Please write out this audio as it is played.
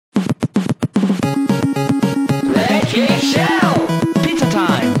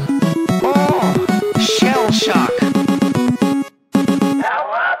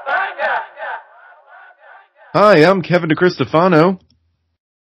Hi, I'm Kevin DeCristofano.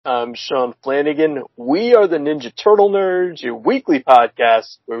 I'm Sean Flanagan. We are the Ninja Turtle Nerds, your weekly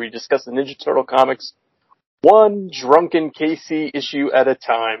podcast where we discuss the Ninja Turtle comics one drunken KC issue at a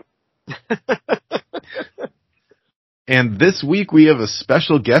time. And this week we have a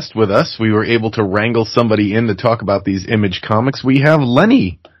special guest with us. We were able to wrangle somebody in to talk about these Image comics. We have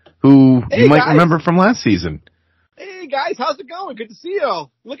Lenny, who you might remember from last season. Hey guys, how's it going? Good to see you.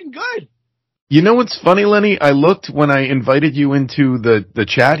 Looking good. You know what's funny, Lenny? I looked when I invited you into the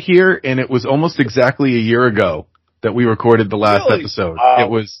chat here, and it was almost exactly a year ago that we recorded the last episode.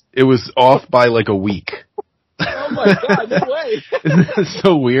 Wow. It was off by like a week. Oh my god, no way. Isn't that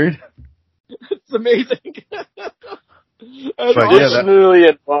so weird? It's amazing. Additionally,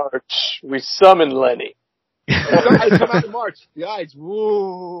 in March, we summon Lenny. I come out in March. Guys,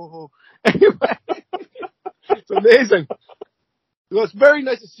 woo. Anyway, it's amazing. Well, it's very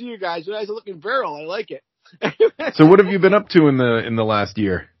nice to see you guys. You guys are looking virile. I like it. So what have you been up to in the last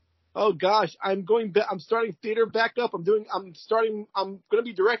year? Oh gosh, I'm starting theater back up. I'm going to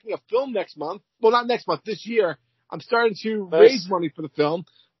be directing a film next month. Well, not next month, this year. I'm starting to raise money for the film.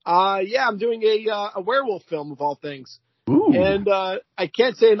 I'm doing a werewolf film of all things. Ooh. And I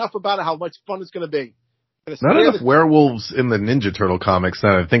can't say enough about it, how much fun it's going to be. Not enough werewolves in the Ninja Turtle comics,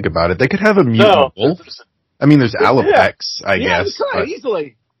 now that I think about it. They could have a mutant wolf. I mean, there's Alopex, I guess. Yeah,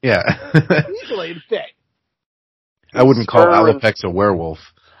 easily. Yeah. Easily, in fact. I wouldn't call Alopex a werewolf.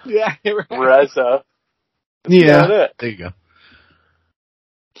 Yeah, right. Reza. Yeah, there you go.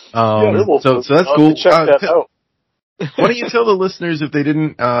 So that's cool. Check that out. Why don't you tell the listeners, if they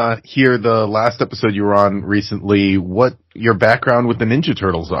didn't hear the last episode you were on recently, what your background with the Ninja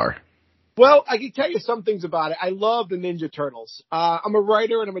Turtles are? Well, I can tell you some things about it. I love the Ninja Turtles. I'm a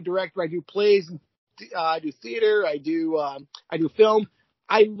writer and I'm a director. I do plays, and I do theater. I do film.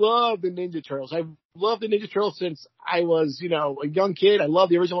 I love the Ninja Turtles. I've loved the Ninja Turtles since I was, a young kid. I love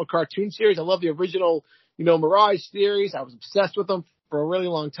the original cartoon series. I love the original, Mirage series. I was obsessed with them for a really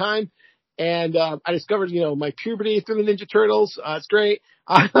long time. And I discovered, my puberty through the Ninja Turtles. It's great.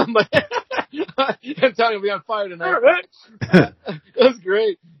 I'm telling you, I'll be on fire tonight. It was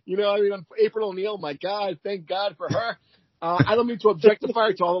great. April O'Neil, my God, thank God for her. I don't mean to objectify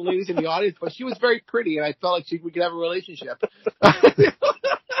her to all the ladies in the audience, but she was very pretty, and I felt like we could have a relationship.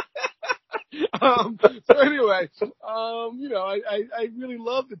 So anyway, I really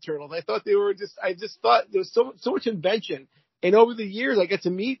loved the Turtles. I thought I just thought there was so much invention. And over the years, I get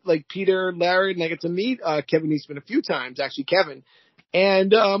to meet like Peter, Larry, and I get to meet Kevin Eastman a few times, actually Kevin.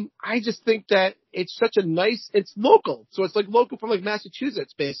 And I just think that it's such a it's local. So it's like local from like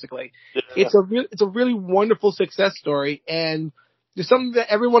Massachusetts, basically. Yeah. It's a really wonderful success story. And there's something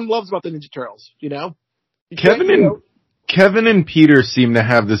that everyone loves about the Ninja Turtles, Kevin and Peter seem to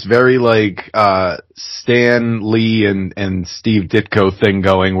have this very like Stan Lee and Steve Ditko thing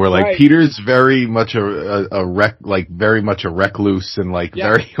going, where like Peter's very much very much a recluse and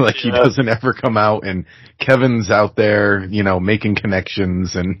very like he doesn't ever come out, and Kevin's out there, making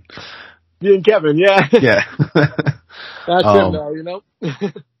connections and Kevin, yeah. That's him though,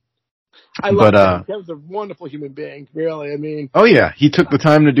 I love Kevin. Kevin's a wonderful human being, really. I mean, oh yeah, he took the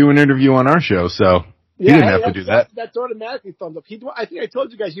time to do an interview on our show, so. He didn't have to do that. That's automatically thumbs up. I think I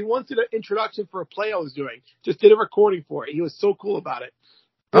told you guys, he once did an introduction for a play I was doing. Just did a recording for it. He was so cool about it.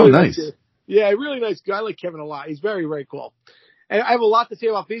 Really nice. Really nice guy. I like Kevin a lot. He's very, very cool. And I have a lot to say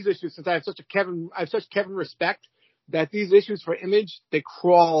about these issues since I have such Kevin respect that these issues for Image, they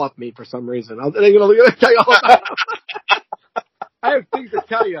crawl up me for some reason. I'm going to tell you all about it. I have things to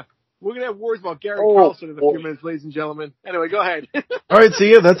tell you. We're going to have words about Gary Carlson in a few minutes, ladies and gentlemen. Anyway, go ahead. All right, so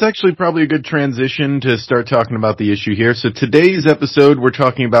that's actually probably a good transition to start talking about the issue here. So today's episode, we're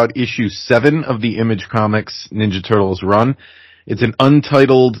talking about issue 7 of the Image Comics Ninja Turtles run. It's an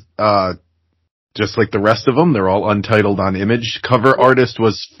untitled, just like the rest of them. They're all untitled on Image. Cover artist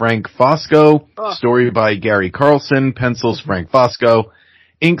was Frank Fosco. Story by Gary Carlson. Pencils Frank Fosco.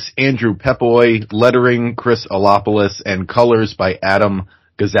 Inks Andrew Pepoy. Lettering Chris Alopoulos. And colors by Adam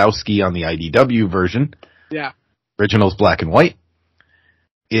Gazowski on the IDW version. Yeah. Original's black and white.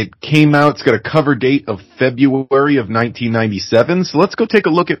 It came out, it's got a cover date of February of 1997. So let's go take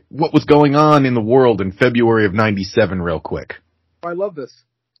a look at what was going on in the world in February of 97 real quick. I love this.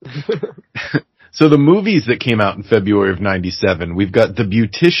 So the movies that came out in February of 97, we've got The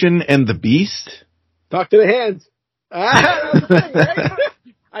Beautician and the Beast. Talk to the hands. I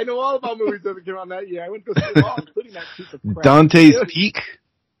know all about movies that came out that year. I went to go see them all, including that piece of crap. Dante's Peak.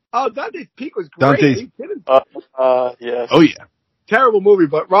 Oh, Dante's Peak was great. Yes. Oh, yeah. Terrible movie,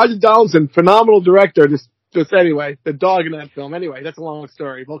 but Roger Donaldson, phenomenal director, just Just anyway, the dog in that film. Anyway, that's a long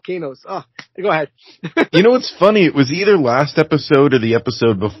story. Volcanoes. Oh, go ahead. You know what's funny? It was either last episode or the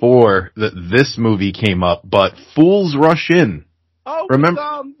episode before that this movie came up, but Fools Rush In. Oh, remember?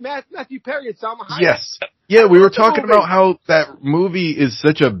 With, Matthew Perry and Salma Hayek. Yes. Yeah, we were talking about how that movie is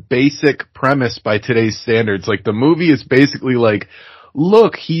such a basic premise by today's standards. Like, the movie is basically like,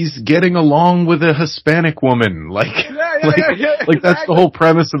 look, he's getting along with a Hispanic woman. Like, like that's the whole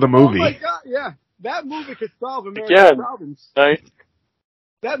premise of the movie. Oh my God, yeah. That movie could solve America's problems.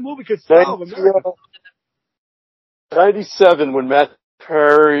 That movie could solve America. 97, when Matt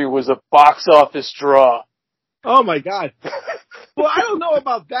Perry was a box office draw. Oh my God. Well, I don't know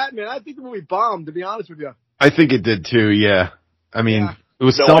about that, man. I think the movie bombed, to be honest with you. I think it did too, yeah. I mean, it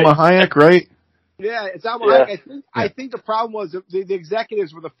was Salma Hayek, right? Yeah, it's Salma Hayek. I think the problem was the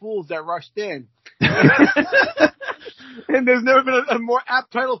executives were the fools that rushed in. And there's never been a more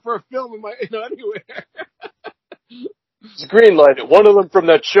apt title for a film anywhere. It's greenlighted. One of them from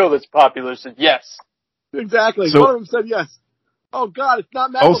that show that's popular said yes. Exactly. So, one of them said yes. Oh God, it's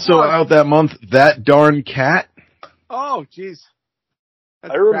not Matt Also LeBlanc. out that month, That Darn Cat. Oh jeez.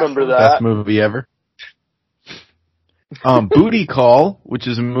 I remember that. Best movie ever. Booty Call, which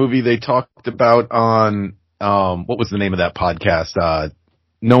is a movie they talked about on, what was the name of that podcast?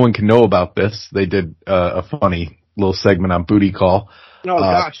 No One Can Know About This. They did a funny little segment on Booty Call. Oh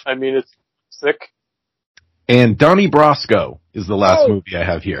gosh. I mean, it's sick. And Donnie Brasco is the last movie I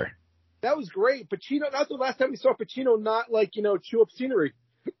have here. That was great. Pacino, not the last time we saw Pacino not chew up scenery.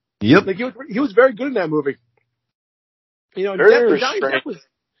 Yep. Like he was very good in that movie. Johnny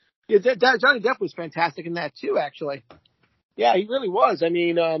Depp was fantastic in that too, actually. Yeah, he really was. I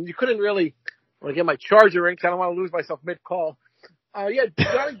mean, you couldn't really, I want to get my charger in because I don't want to lose myself mid-call. Johnny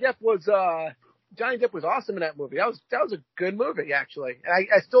Depp was awesome in that movie. That was a good movie, actually. And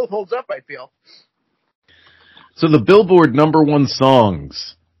I still holds up, I feel. So the Billboard #1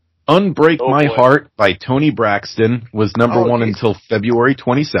 songs. Unbreak My Heart by Toni Braxton was number one until February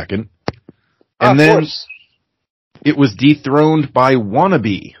 22nd. And then it was dethroned by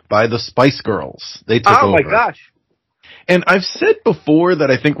Wannabe by the Spice Girls. They took over. Oh my gosh. And I've said before that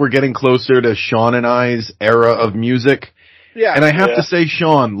I think we're getting closer to Sean and I's era of music. Yeah. And I have to say,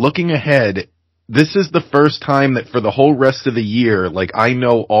 Sean, looking ahead, this is the first time that for the whole rest of the year, like, I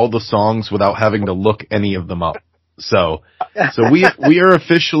know all the songs without having to look any of them up. So we are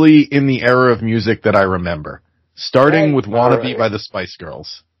officially in the era of music that I remember, starting with Wannabe by the Spice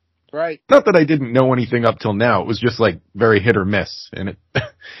Girls. Right. Not that I didn't know anything up till now. It was just like very hit or miss. And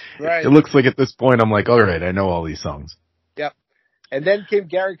it looks like at this point I'm like, all right, I know all these songs. Yep. And then came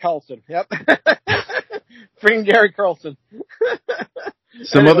Gary Carlson. Yep. Bring Gary Carlson.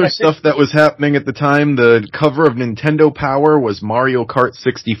 Some other stuff that was happening at the time, the cover of Nintendo Power was Mario Kart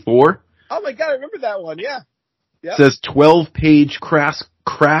 64. Oh my God, I remember that one, yeah. Yep. It says 12-page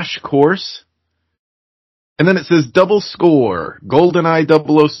crash course. And then it says double score, GoldenEye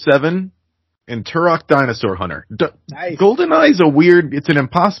 007 and Turok Dinosaur Hunter. Nice. GoldenEye is it's an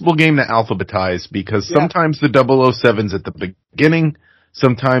impossible game to alphabetize because sometimes the 007's at the beginning,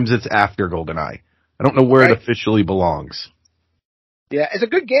 sometimes it's after GoldenEye. I don't know where it officially belongs. Yeah, it's a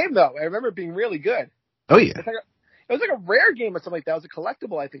good game though. I remember it being really good. Oh yeah. It was like a rare game or something like that. It was a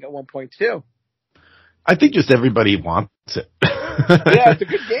collectible, I think, at one point too. I think just everybody wants it. Yeah, it's a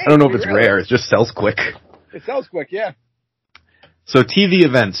good game. I don't know if it's rare. It just sells quick. It sells quick, yeah. So TV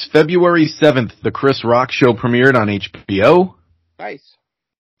events. February 7th, The Chris Rock Show premiered on HBO. Nice.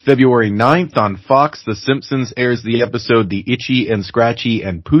 February 9th on Fox, The Simpsons airs the episode The Itchy and Scratchy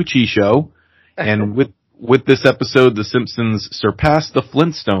and Poochie Show. And with this episode, The Simpsons surpassed The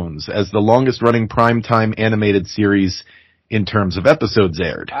Flintstones as the longest-running primetime animated series in terms of episodes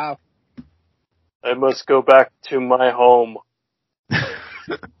aired. Wow. I must go back to my home.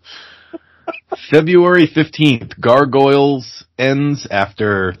 February 15th, Gargoyles ends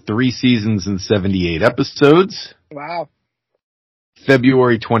after 3 seasons and 78 episodes. Wow.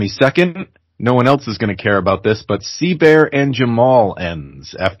 February 22nd, no one else is going to care about this, but Sea Bear and Jamal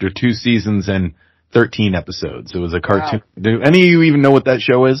ends after 2 seasons and 13 episodes. It was a cartoon. Wow. Do any of you even know what that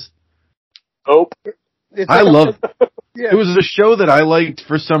show is? Nope. I love it. Was a show that I liked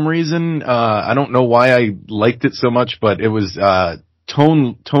for some reason. I don't know why I liked it so much, but it was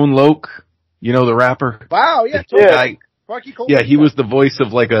Tone Loc, you know, the rapper. Wow, yeah. Yeah, he was the voice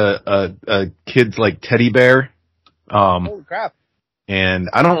of like a kid's like teddy bear. Holy crap. And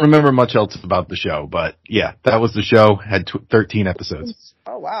I don't remember much else about the show, but yeah, that was the show. Had 13 episodes.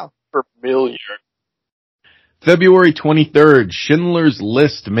 Oh, wow. Familiar. February 23rd, Schindler's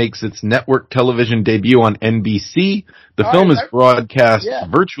List makes its network television debut on NBC. The film is broadcast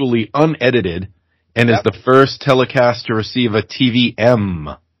virtually unedited and is the first telecast to receive a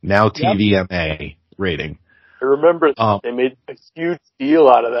TVM, now TVMA rating. I remember they made a huge deal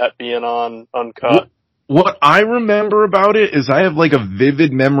out of that being on Uncut. What I remember about it is I have like a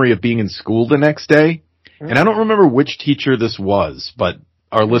vivid memory of being in school the next day, and I don't remember which teacher this was, but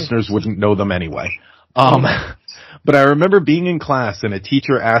our listeners wouldn't know them anyway. But I remember being in class and a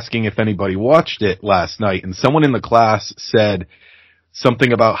teacher asking if anybody watched it last night, and someone in the class said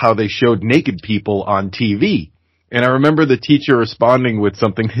something about how they showed naked people on TV. And I remember the teacher responding with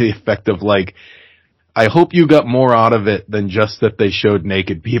something to the effect of like, I hope you got more out of it than just that they showed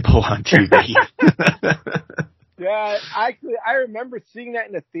naked people on TV. Yeah, actually, I remember seeing that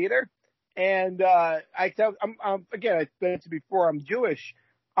in the theater, and again, I've been to before. I'm Jewish,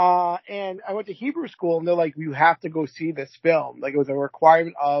 and I went to Hebrew school, and they're like, "You have to go see this film." Like it was a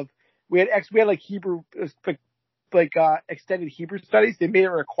requirement of we had like Hebrew, extended Hebrew studies. They made it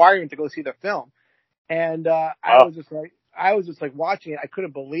a requirement to go see the film, and I was just like watching it. I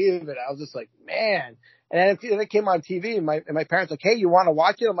couldn't believe it. I was just like, man. And then it came on TV, and my parents like, hey, you want to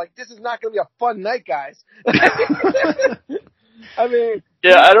watch it? I'm like, this is not going to be a fun night, guys. I mean,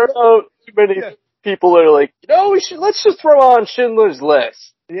 yeah, I don't know too many people that are like, let's just throw on Schindler's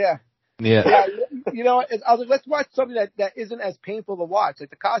List. Yeah. You know, I was like, let's watch something that isn't as painful to watch, like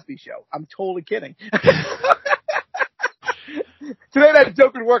The Cosby Show. I'm totally kidding. Today that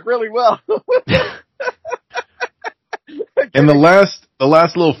joke would work really well. And the last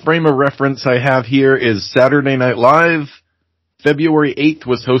little frame of reference I have here is Saturday Night Live. February 8th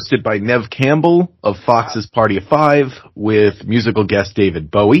was hosted by Nev Campbell of Fox's Party of Five with musical guest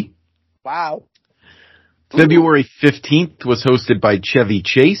David Bowie. Wow. February 15th was hosted by Chevy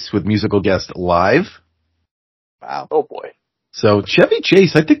Chase with musical guest Live. Wow. Oh boy. So Chevy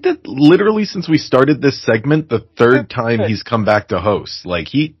Chase, I think that literally since we started this segment, the third time he's come back to host. Like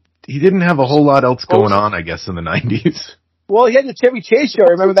he didn't have a whole lot else going on, I guess, in the 90s. Well, he had the Chevy Chase show.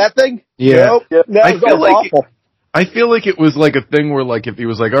 Remember that thing? Yeah. Nope. I feel like it was like a thing where like if he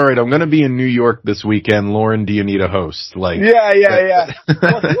was like, all right, I'm going to be in New York this weekend, Lauren, do you need a host? Like, yeah.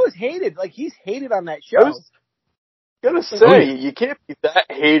 Well, he was hated. Like he's hated on that show. I was gonna say you can't be that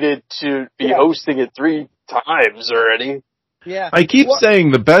hated to be hosting it 3 times already. Yeah. I keep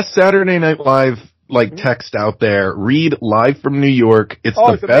saying the best Saturday Night Live text out there. Read Live from New York. It's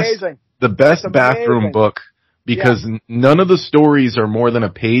the best bathroom book because none of the stories are more than a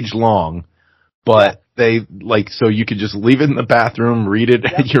page long, but they so you could just leave it in the bathroom, read it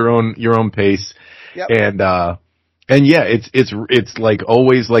at your own pace, and it's like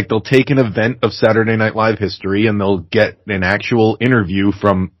always like they'll take an event of Saturday Night Live history and they'll get an actual interview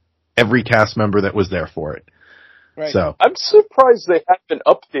from every cast member that was there for it. Right. So I'm surprised they haven't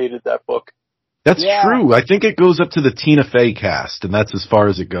updated that book. That's true. I think it goes up to the Tina Fey cast, and that's as far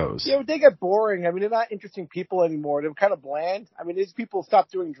as it goes. Yeah, but they get boring. I mean, they're not interesting people anymore. They're kind of bland. I mean, these people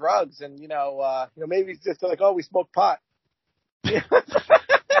stopped doing drugs, and maybe it's just like, oh, we smoke pot.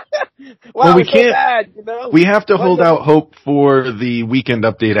 Well, we can't. We have to hold out hope for the Weekend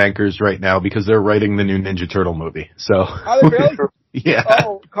Update anchors right now because they're writing the new Ninja Turtle movie. So. Are they really? Yeah.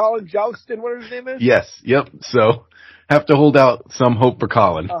 Oh, Colin Joustin, whatever his name is? Yes. Yep. So, have to hold out some hope for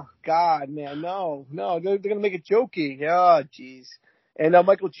Colin. Oh, God, man. No. They're going to make it jokey. Oh, jeez. And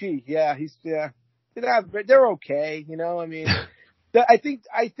Michael Chi. Yeah, they're okay. You know, I mean, I think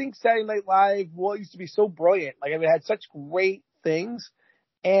Saturday Night Live, used to be so brilliant. Like, I mean, it had such great things.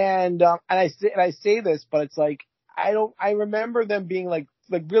 And I say this, but it's like, I remember them being like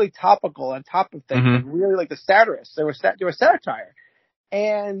really topical on top of things, like really like the satirists. They were satire.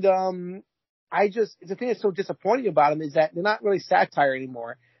 And, the thing that's so disappointing about them is that they're not really satire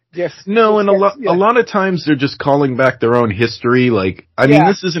anymore. A lot of times they're just calling back their own history. Like, I mean,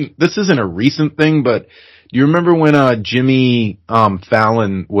 this isn't a recent thing, but do you remember when Jimmy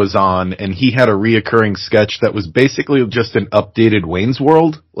Fallon was on and he had a reoccurring sketch that was basically just an updated Wayne's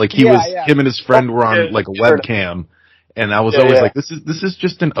World? Like him and his friend were on like a webcam, and I was always like, this is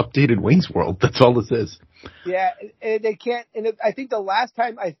just an updated Wayne's World. That's all this is. Yeah, and they can't. And I think the last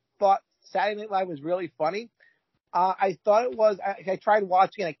time I thought Saturday Night Live was really funny, I thought it was. I tried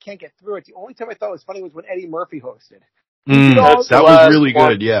watching and I can't get through it. The only time I thought it was funny was when Eddie Murphy hosted. That was really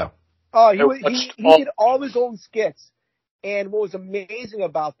good. Yeah. Oh, he did all his own skits, and what was amazing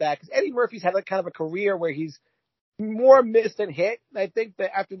about that, because Eddie Murphy's had like kind of a career where he's more missed than hit. I think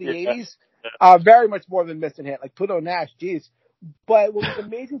that after the 80s, very much more than missed and hit, like Pluto Nash, geez. But what was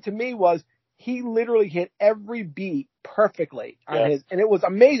amazing to me was he literally hit every beat perfectly on his, and it was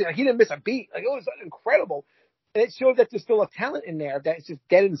amazing. Like, he didn't miss a beat. Like, it was incredible. And it shows that there's still a talent in there that's just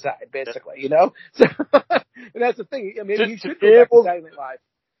dead inside, basically, you know? So, and that's the thing. I mean, you should go back to Saturday Night Live.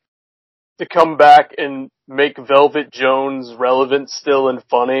 to come back and make Velvet Jones relevant still and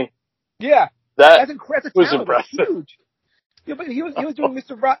funny. Yeah. That That's was talent. impressive. That's huge. Yeah, but he was doing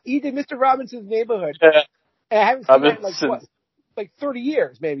he did Mr. Robinson's Neighborhood. Yeah. And I haven't seen that in like 30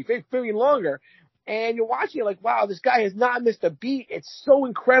 years, maybe, maybe longer. And you're watching it like, wow, this guy has not missed a beat. It's so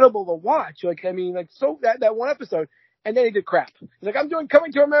incredible to watch. Like, I mean, like, so that one episode. And then he did crap. He's like, I'm doing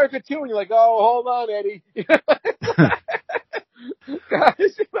Coming to America too. And you're like, oh, hold on, Eddie.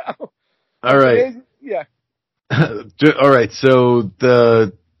 Guys, All right. Yeah. All right. So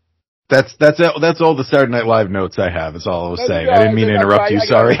that's all the Saturday Night Live notes I have. Is all I was saying. I didn't mean to interrupt you.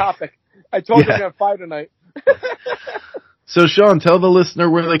 Sorry. I told you I'm gonna have 5 tonight. So, Sean, tell the listener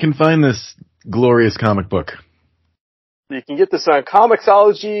where they can find this glorious comic book. You can get this on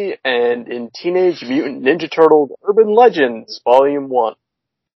Comixology and in Teenage Mutant Ninja Turtles Urban Legends, Volume 1.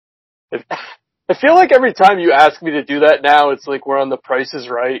 I feel like every time you ask me to do that now, it's like we're on The Price is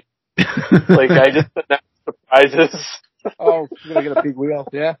Right. Like, I just announced the prizes. Oh, you're gonna get a big wheel,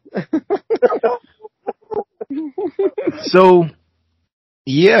 yeah. So,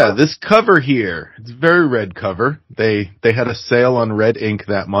 yeah, this cover here, it's a very red cover. They had a sale on red ink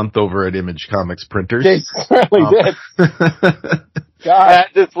that month over at Image Comics Printers. They certainly did. God,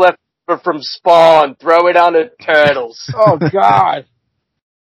 this left from Spawn. Throw it on the Turtles. Oh, God.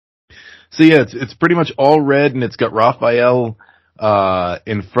 So, yeah, it's pretty much all red, and it's got Raphael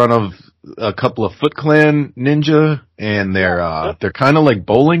in front of a couple of Foot Clan ninja, and they're kind of like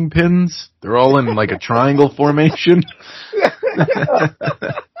bowling pins. They're all in like a triangle formation.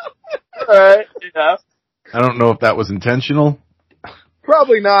 Alright, yeah. I don't know if that was intentional.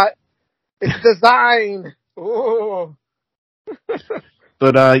 Probably not. It's design. Ooh.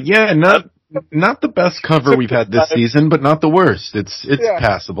 But yeah, not the best cover we've had this season, but not the worst. It's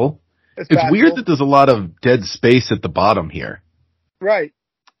passable. It's passable. Weird that there's a lot of dead space at the bottom here. Right.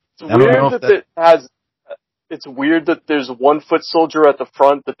 It's weird that there's one foot soldier at the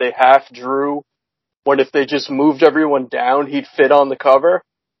front that they half drew, when if they just moved everyone down, he'd fit on the cover.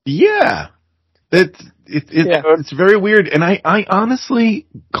 Yeah. It's very weird. And I honestly,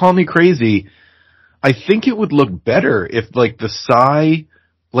 call me crazy, I think it would look better if like the Psy,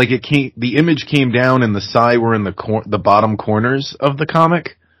 like the image came down and the Psy were in the bottom corners of the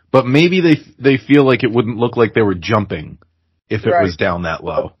comic, but maybe they feel like it wouldn't look like they were jumping if it was down that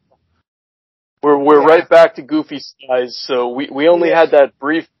low. We're right back to goofy size, so we only had that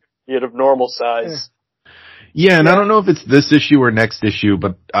brief period of normal size. Yeah, and I don't know if it's this issue or next issue,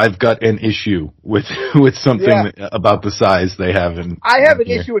 but I've got an issue with something about the size they have in. I have an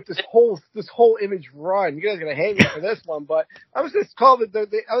issue with this whole image run. You guys are gonna hate me for this one, but I was just called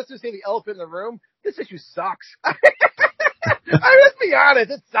I was just saying the elephant in the room. This issue sucks. I mean, let's be honest,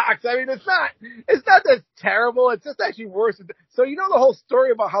 it sucks. I mean, it's not that terrible. It's just actually worse. So you know the whole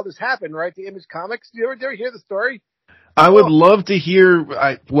story about how this happened, right? The Image Comics. Did you ever hear the story? I would love to hear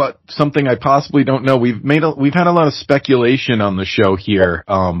something I possibly don't know. We've had a lot of speculation on the show here,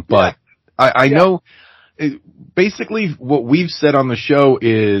 but I know basically what we've said on the show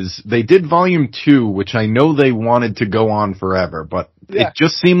is they did volume 2, which I know they wanted to go on forever, but it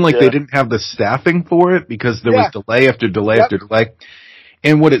just seemed like they didn't have the staffing for it because there was delay after delay after delay.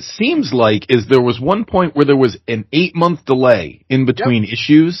 And what it seems like is there was one point where there was an 8-month delay in between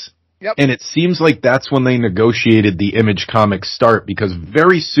issues. Yep. And it seems like that's when they negotiated the Image Comics start because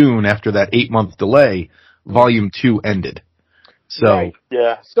very soon after that 8-month delay, volume 2 ended. So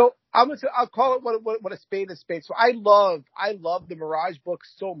So I'll call it what a spade is spade. So I love the Mirage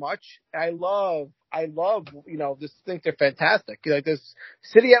books so much. I love just think they're fantastic. Like this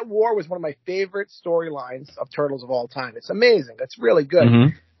City at War was one of my favorite storylines of Turtles of all time. It's amazing. It's really good.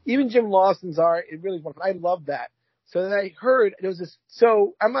 Mm-hmm. Even Jim Lawson's art, it really was. I love that. So then I heard there was this.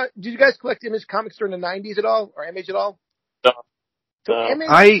 So did you guys collect Image Comics during the 90s at all, or Image at all? No.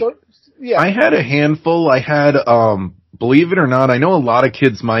 I had a handful. I had, believe it or not, I know a lot of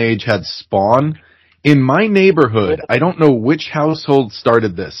kids my age had Spawn. In my neighborhood, I don't know which household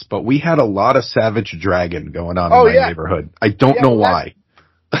started this, but we had a lot of Savage Dragon going on in my neighborhood. I don't know why.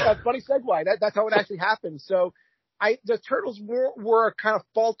 That's funny segue. That's how it actually happened. So. The Turtles were kind of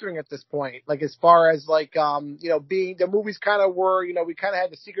faltering at this point, like as far as like, being the movies kind of were, we kind of had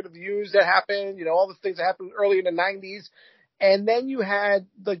the Secret of the Use that happened, all the things that happened early in the 90s. And then you had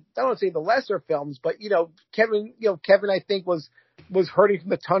I don't want to say the lesser films, but, Kevin, I think was hurting from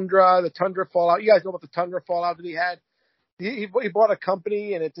the Tundra fallout. You guys know about the Tundra fallout that he had. He bought a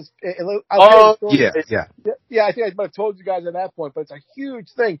company and it just, yeah. I think I might have told you guys at that point, but it's a huge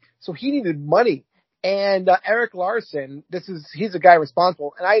thing. So he needed money. And Eric Larson, he's the guy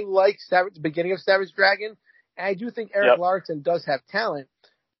responsible. And I like the beginning of Savage Dragon. And I do think Eric Larson does have talent.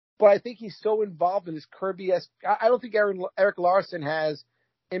 but I think he's so involved in this Kirby-esque. I don't think Eric Larson has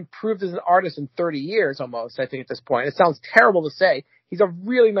improved as an artist in 30 years almost, I think, at this point. It sounds terrible to say. He's a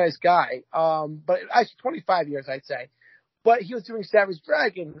really nice guy, but actually 25 years, I'd say. But he was doing Savage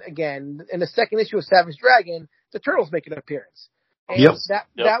Dragon again. In the second issue of Savage Dragon, the Turtles make an appearance. And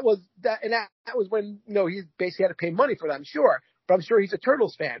that was when, he basically had to pay money for that, I'm sure. But I'm sure he's a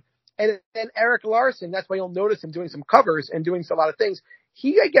Turtles fan. And then Eric Larson, that's why you'll notice him doing some covers and doing a lot of things.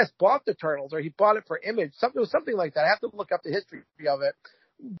 He, I guess, bought the Turtles, or he bought it for Image. It was something like that. I have to look up the history of it.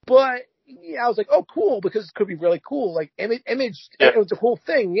 But I was like, oh, cool, because it could be really cool. Like Image, it was a cool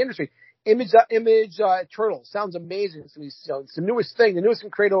thing in the industry. Image Turtles sounds amazing. It's the newest thing, the newest in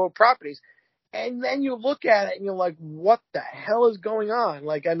creative properties. And then you look at it and you're like, what the hell is going on?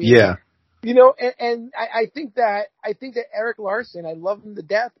 Like, I mean, and I think that Eric Larson, I love him to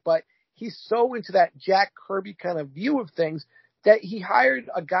death, but he's so into that Jack Kirby kind of view of things that he hired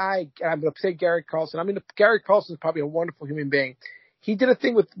a guy, and I'm going to say Gary Carlson. I mean, Gary Carlson is probably a wonderful human being. He did a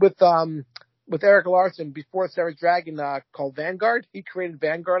thing with Eric Larson before Savage Dragon called Vanguard. He created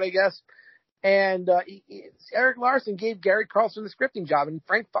Vanguard, I guess. And Eric Larson gave Gary Carlson the scripting job and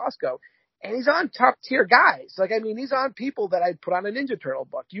Frank Fosco. And he's on top tier guys. Like, I mean, he's on people that I'd put on a Ninja Turtle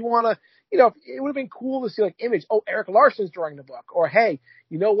book. You want to, it would have been cool to see like Image. Oh, Eric Larson's drawing the book. Or, hey,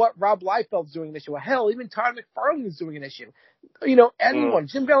 you know what? Rob Liefeld's doing an issue. Or, hell, even Todd McFarlane's doing an issue. Anyone.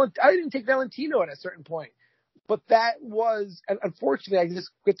 Jim Valentino. I didn't take Valentino at a certain point. But that was, unfortunately,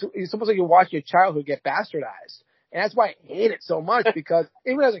 it's almost like you watch your childhood get bastardized. And that's why I hate it so much, because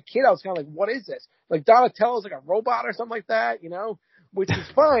even as a kid, I was kind of like, what is this? Like Donatello's like a robot or something like that, which is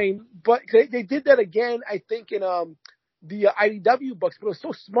fine. But they did that again, I think, in the IDW books, but it was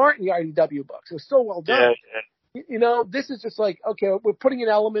so smart in the IDW books. It was so well done. Yeah. This is just like, okay, we're putting in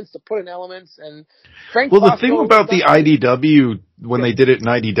elements to put in elements. And Frank the thing about the IDW, when they did it in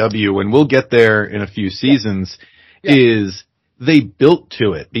IDW, and we'll get there in a few seasons, is they built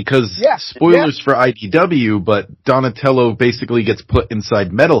to it, because spoilers for IDW, but Donatello basically gets put inside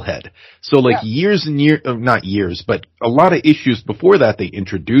Metalhead. So years and years, not years, but a lot of issues before that, they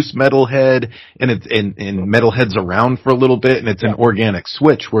introduced Metalhead, and Metalhead's around for a little bit, and it's an organic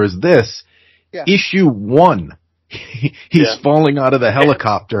switch. Whereas this, issue 1, he's falling out of the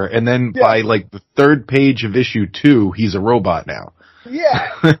helicopter, and then by the third page of issue 2, he's a robot now.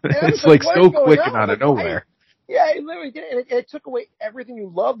 Yeah. It's so quick and out of nowhere. It literally did, and it took away everything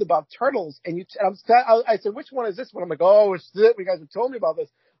you loved about Turtles. And I said, which one is this one? I'm like, oh, it's it. You guys have told me about this.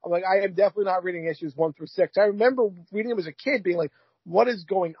 I'm like, I am definitely not reading issues 1 through 6. I remember reading them as a kid, being like, what is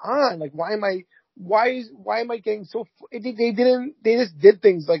going on? Like, why am I getting so? They just did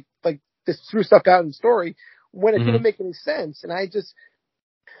things like just threw stuff out in the story when it didn't make any sense. And I just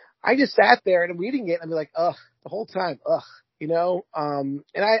sat there and I'm reading it and I'm like, ugh, the whole time, ugh. And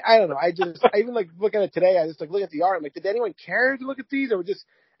I don't know. I even look at it today. I just look at the art. I'm like, did anyone care to look at these? Or just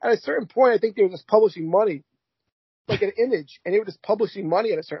at a certain point, I think they were just publishing money, like an Image, and they were just publishing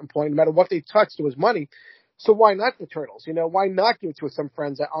money at a certain point. No matter what they touched, it was money. So why not the Turtles? Why not give it to some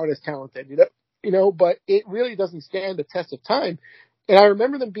friends that aren't as talented? But it really doesn't stand the test of time. And I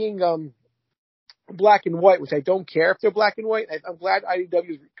remember them being black and white, which I don't care if they're black and white. I'm glad IDW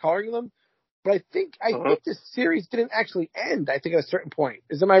is coloring them. But I think this series didn't actually end, I think, at a certain point.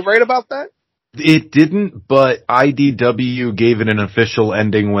 Am I right about that? It didn't, but IDW gave it an official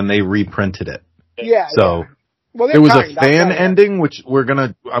ending when they reprinted it. Yeah. So Well, there was a fan ending, which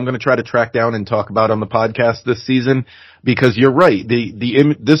I'm gonna try to track down and talk about on the podcast this season, because you're right.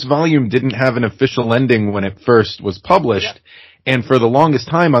 This volume didn't have an official ending when it first was published. Yeah. And for the longest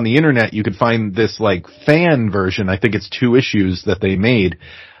time on the internet, you could find this fan version. I think it's 2 issues that they made.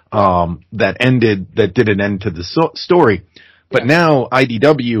 That didn't end to the story. But now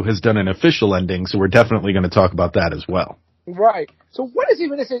IDW has done an official ending, so we're definitely going to talk about that as well. Right. So what is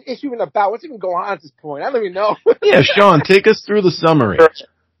even this issue even about? What's even going on at this point? I don't even know. Yeah, Sean, take us through the summary.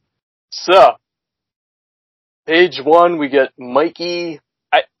 So, page 1, we get Mikey.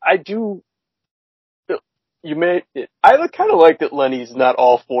 I kind of like that Lenny's not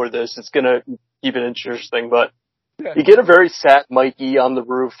all for this. It's going to keep it interesting, but you get a very sad Mikey on the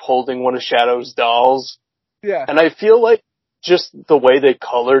roof holding one of Shadow's dolls. Yeah. And I feel like just the way they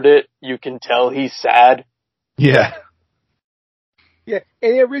colored it, you can tell he's sad. Yeah. Yeah.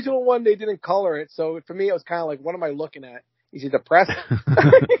 In the original one, they didn't color it. So for me, it was kind of like, what am I looking at? Is he depressed?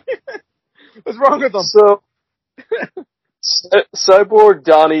 What's wrong with him? So, Cyborg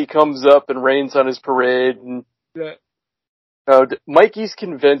Donnie comes up and rains on his parade. And Mikey's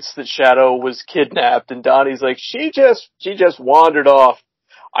convinced that Shadow was kidnapped, and Donnie's like, she just wandered off.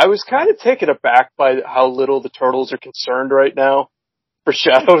 I was kind of taken aback by how little the Turtles are concerned right now. For for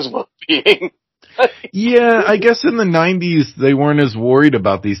Shadow's well-being. Yeah, I guess in the 90s they weren't as worried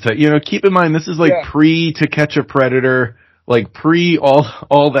about these types. Keep in mind this is like pre To Catch a Predator, like pre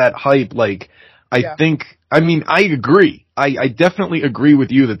all that hype. Like, I agree. I definitely agree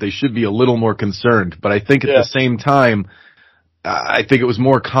with you that they should be a little more concerned, but I think at the same time, I think it was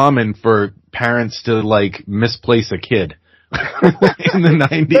more common for parents to like misplace a kid in the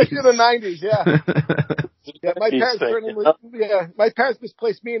 90s. Especially in the 90s, yeah. My parents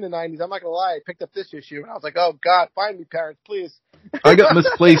misplaced me in the 90s. I'm not gonna lie. I picked up this issue and I was like, oh God, find me, parents, please. I got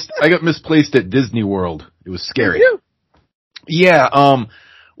misplaced at Disney World. It was scary. Did you? Yeah,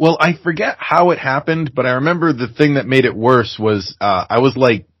 well, I forget how it happened, but I remember the thing that made it worse was, I was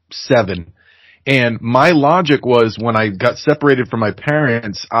like 7. And my logic was when I got separated from my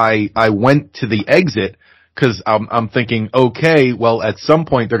parents, I went to the exit because I'm thinking, okay, well, at some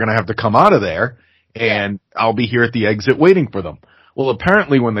point they're going to have to come out of there and I'll be here at the exit waiting for them. Well,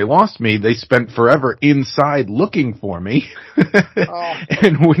 apparently when they lost me, they spent forever inside looking for me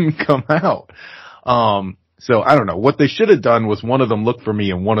and wouldn't come out. So I don't know. What they should have done was one of them looked for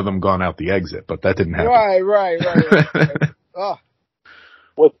me and one of them gone out the exit, but that didn't happen. Right. Oh.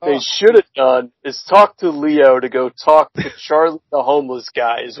 What they should have done is talk to Leo to go talk to Charlie the homeless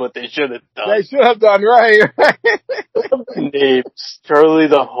guy is what they should have done. They should have done, right. Names, Charlie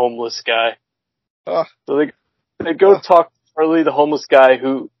the homeless guy. So they go talk to Charlie the homeless guy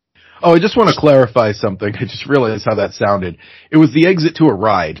who... Oh, I just want to clarify something. I just realized how that sounded. It was the exit to a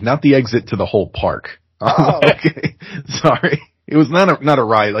ride, not the exit to the whole park. Oh. Okay. Sorry. It was not a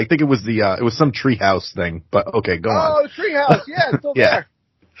ride. I think it was it was some treehouse thing, but okay, go on. Oh, treehouse. Yeah, it's still there.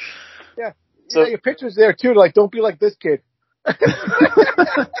 Yeah. So, your picture's there too, like, don't be like this kid.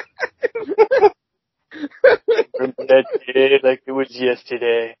 Remember that day like it was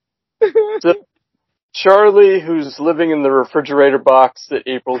yesterday. So, Charlie, who's living in the refrigerator box that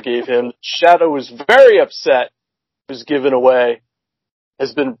April gave him, Shadow was very upset, was given away,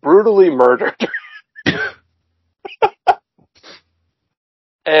 has been brutally murdered.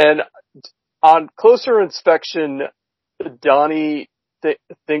 And on closer inspection, Donnie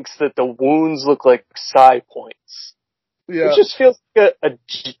thinks that the wounds look like psi points. Yeah. It just feels like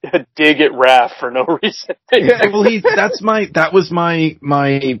a dig at Raph for no reason. Yeah, well, that was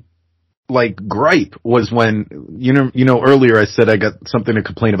my like gripe was when, earlier I said I got something to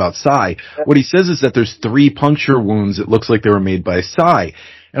complain about psi. What he says is that there's 3 puncture wounds that looks like they were made by psi.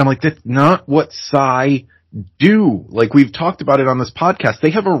 And I'm like, that's not what psi do. Like, we've talked about it on this podcast.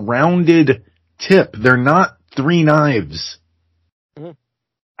 They have a rounded tip. They're not 3 knives.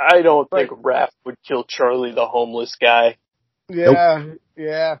 I don't think Raph would kill Charlie the homeless guy. Yeah, nope.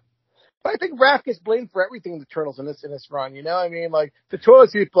 Yeah. But I think Raph gets blamed for everything in the Turtles in this run, you know? I mean, like, the toilet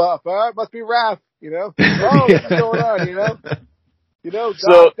seat fluff, it must be Raph, you know? Oh, what's going on, you know? God,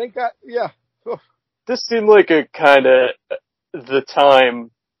 so, thank God, yeah. This seemed like a kind of the time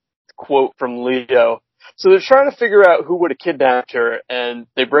quote from Leo. So they're trying to figure out who would have kidnapped her, and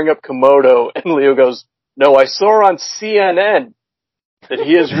they bring up Komodo, and Leo goes, no, I saw her on CNN that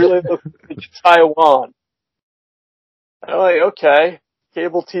he is really looking to Taiwan. I'm like, okay,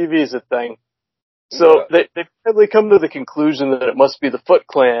 cable TV is a thing. So they finally come to the conclusion that it must be the Foot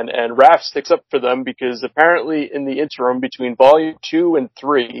Clan, and Raph sticks up for them because apparently in the interim between Volume 2 and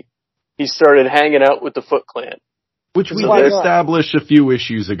 3, he started hanging out with the Foot Clan. Which we did establish a few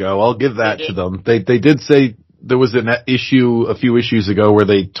issues ago. I'll give that to them. They did say there was an issue a few issues ago where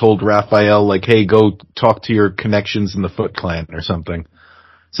they told Raphael, like, hey, go talk to your connections in the Foot Clan or something.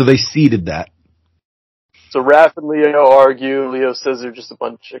 So they seeded that. So Raph and Leo argue. Leo says they're just a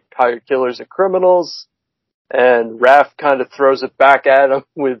bunch of hired killers and criminals. And Raph kind of throws it back at him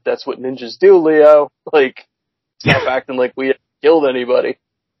with, that's what ninjas do, Leo. Like, stop acting like we haven't killed anybody.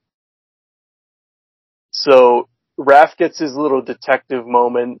 So Raph gets his little detective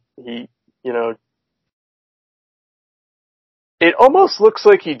moment. He, it almost looks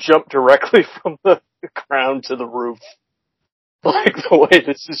like he jumped directly from the ground to the roof. Like the way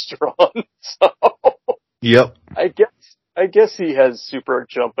this is drawn. So yep. I guess he has super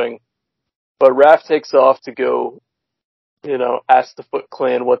jumping. But Raph takes off to go, ask the Foot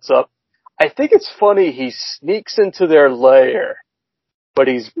Clan what's up. I think it's funny he sneaks into their lair, but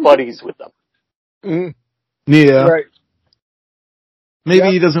he's buddies with them. Mm-hmm. Yeah. Right. Maybe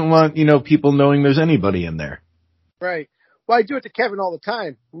he doesn't want, people knowing there's anybody in there. Right. Well, I do it to Kevin all the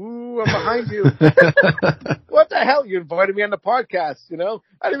time. Ooh, I'm behind you. What the hell? You invited me on the podcast,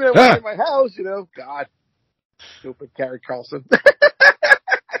 I didn't even want you in my house, God. Stupid Gary Carlson.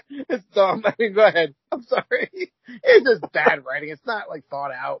 It's dumb. I mean, go ahead. I'm sorry. It's just bad writing. It's not, like,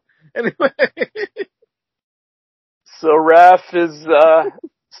 thought out. Anyway. So Raph is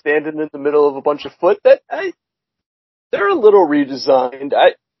standing in the middle of a bunch of foot that they're a little redesigned.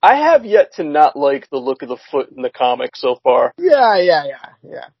 I have yet to not like the look of the foot in the comic so far. Yeah.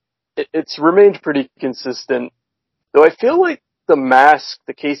 It's remained pretty consistent, though I feel like the mask,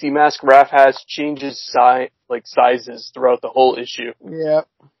 the Casey mask Raph has, changes sizes throughout the whole issue. Yeah.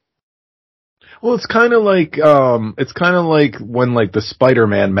 Well, it's kind of like when like the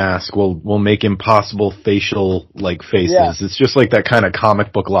Spider-Man mask will make impossible facial like faces. Yeah. It's just like that kind of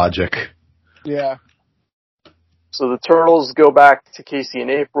comic book logic. Yeah. So the Turtles go back to Casey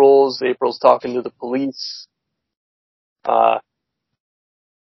and April's. April's talking to the police.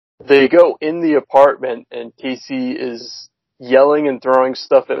 They go in the apartment and Casey is yelling and throwing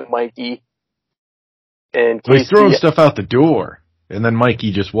stuff at Mikey. And He's throwing stuff out the door, and then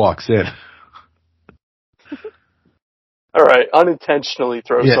Mikey just walks in. All right, unintentionally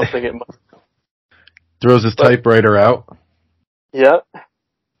throws something at Mikey. Throws his typewriter out. Yeah.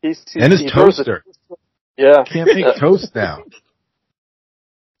 And his toaster. Yeah. Can't make toast now.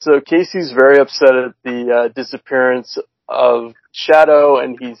 So Casey's very upset at the disappearance of Shadow,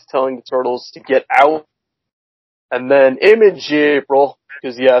 and he's telling the Turtles to get out. And then Image April,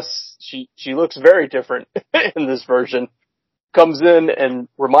 because yes, she looks very different in this version, comes in and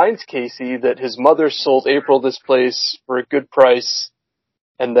reminds Casey that his mother sold April this place for a good price,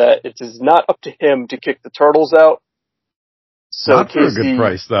 and that it is not up to him to kick the Turtles out. So Not for Casey, a good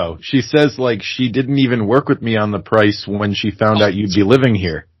price, though. She says, like, she didn't even work with me on the price when she found out you'd be living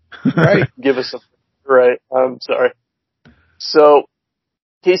here. Right. Give us a... Right. I'm sorry. So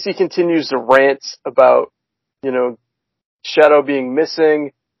Casey continues to rant about, Shadow being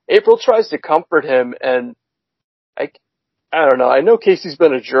missing. April tries to comfort him, and I don't know. I know Casey's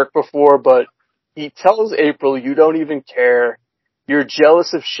been a jerk before, but he tells April, you don't even care. You're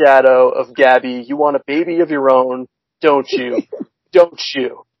jealous of Shadow, of Gabby. You want a baby of your own, don't you? Don't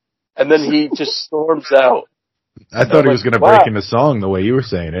you? And then he just storms out. I thought he was going to break into song the way you were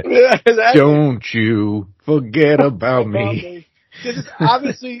saying it. Yeah, exactly. Don't you forget about me. This is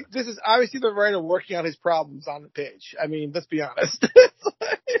obviously the writer working on his problems on the page. I mean, let's be honest.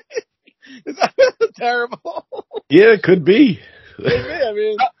 It's terrible. Yeah, it could be. I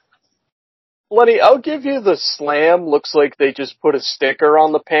mean, Lenny, I'll give you the slam. Looks like they just put a sticker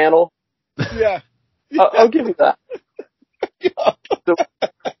on the panel. Yeah. I'll give you that. So,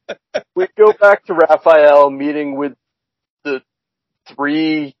 we go back to Raphael meeting with the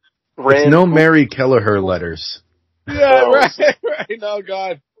three grand... It's no Mary Kelleher letters. Yeah, right. Oh,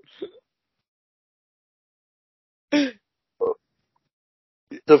 God. The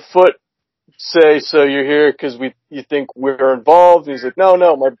Foot say, so you're here because you think we're involved? And he's like, no,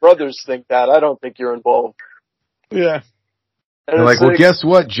 my brothers think that. I don't think you're involved. Yeah. And they're like, well, guess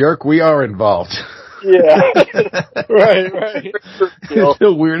what, jerk? We are involved. Yeah. Right. It's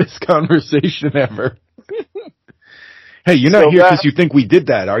the weirdest conversation ever. Hey, you're not here because you think we did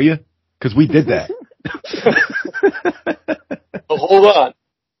that, are you? Because we did that. Well, hold on.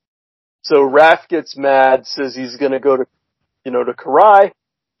 So Raph gets mad, says he's going to go to Karai.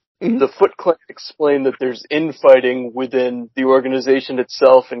 Mm-hmm. The Foot Clan explained that there's infighting within the organization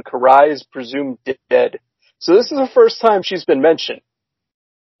itself, and Karai is presumed dead. So this is the first time she's been mentioned.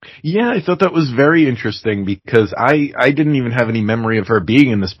 Yeah, I thought that was very interesting because I didn't even have any memory of her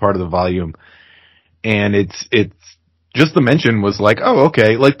being in this part of the volume. And it's just the mention was like, oh,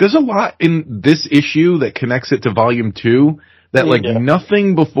 okay. Like there's a lot in this issue that connects it to volume 2 that like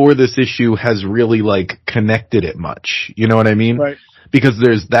nothing before this issue has really like connected it much. You know what I mean? Right. Because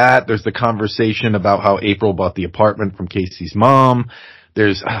there's the conversation about how April bought the apartment from Casey's mom.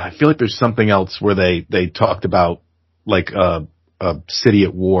 I feel like there's something else where they talked about like a City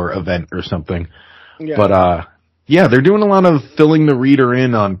at War event or something. Yeah. But, they're doing a lot of filling the reader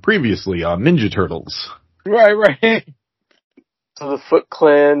in on previously on Ninja Turtles. Right. So the Foot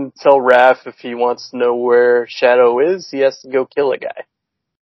Clan tell Raph if he wants to know where Shadow is, he has to go kill a guy.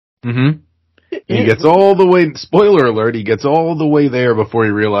 Mm-hmm. He gets all the way, spoiler alert, he gets all the way there before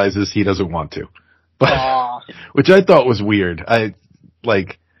he realizes he doesn't want to. But, which I thought was weird. I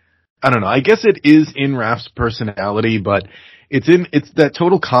don't know. I guess it is in Raph's personality, but it's that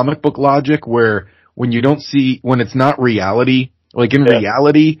total comic book logic where when it's not reality, like in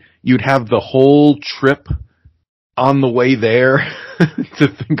reality, you'd have the whole trip on the way there to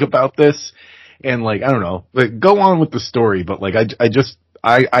think about this. And like, I don't know, like go on with the story, but like, I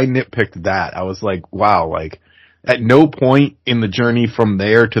nitpicked that. I was like, wow, like at no point in the journey from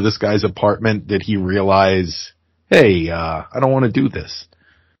there to this guy's apartment did he realize, hey, I don't want to do this.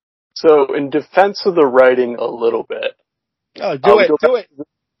 So in defense of the writing a little bit. Oh, do it.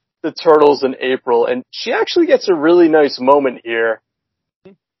 the Turtles and April, and she actually gets a really nice moment here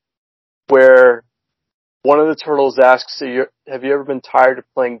where one of the Turtles asks, have you ever been tired of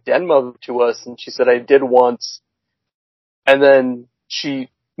playing Den Mother to us? And she said, I did once. And then she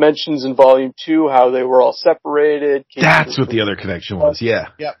mentions in Volume 2 how they were all separated. That's what the other connection was, yeah.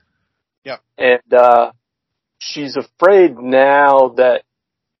 Yep. Yep. And she's afraid now that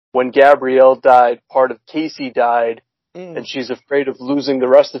when Gabrielle died, part of Casey died, and she's afraid of losing the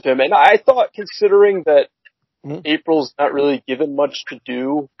rest of him. And I thought, considering that April's not really given much to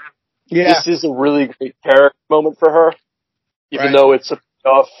do, this is a really great character moment for her, even though it's a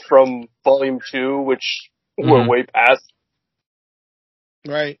off from Volume 2, which we're way past.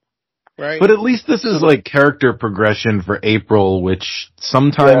 Right. But at least this is like character progression for April, which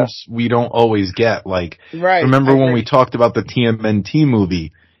sometimes we don't always get. Like, remember when we talked about the TMNT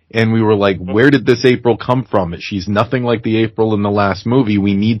movie, and we were like, where did this April come from? She's nothing like the April in the last movie.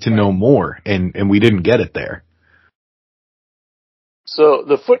 We need to know more, and we didn't get it there. So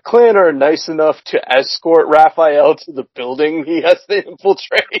the Foot Clan are nice enough to escort Raphael to the building he has to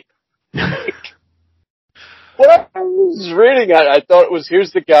infiltrate. When I was reading it, I thought it was,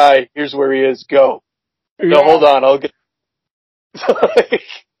 here's the guy, here's where he is, go. No, hold on, I'll get...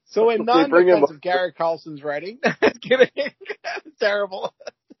 So in non-defense of Gary Carlson's writing, kidding, terrible.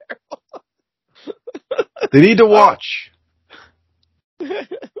 They need to watch.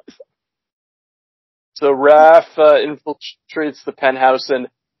 So Raph infiltrates the penthouse, and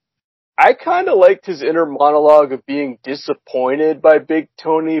I kind of liked his inner monologue of being disappointed by Big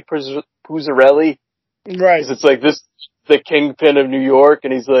Tony Puzzarelli. Right. Because it's like, this is the kingpin of New York,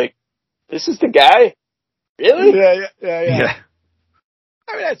 and he's like, this is the guy? Really? Yeah.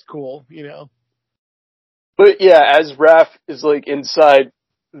 I mean, that's cool, you know. But yeah, as Raph is like inside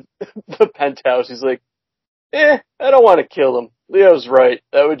the penthouse, he's like, I don't want to kill him. Leo's right.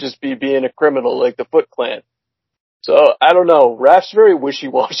 That would just be being a criminal like the Foot Clan. So, I don't know. Raph's very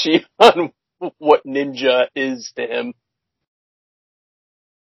wishy-washy on what ninja is to him.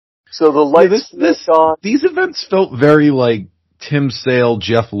 So the lights on. These events felt very like Tim Sale,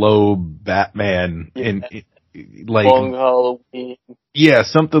 Jeff Loeb, Batman, in like Long Halloween. Yeah,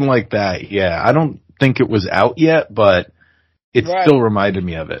 something like that. Yeah, I don't think it was out yet, but it still reminded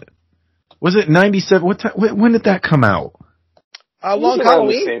me of it. Was it 97? What time? When did that come out? Long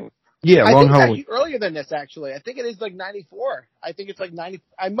Halloween. Yeah, Long Halloween. Earlier than this, actually. I think it is like 94. I think it's like 90.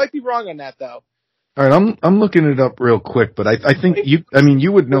 I might be wrong on that, though. All right, I'm looking it up real quick, but I think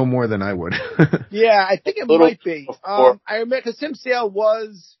you would know more than I would. Yeah, I think it might be. I remember, because Tim Sale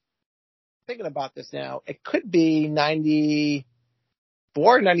was, thinking about this now, it could be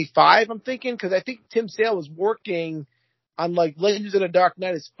 94, 95, I'm thinking, because I think Tim Sale was working on like Legends of the Dark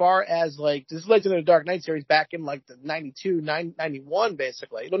Knight as far as like, this Legends of the Dark Knight series back in like the 92, 91,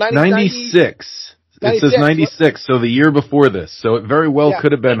 basically. No, 96. It says 96, so the year before this. So it very well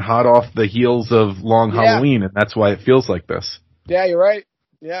could have been hot off the heels of Long Halloween, and that's why it feels like this. Yeah, you're right.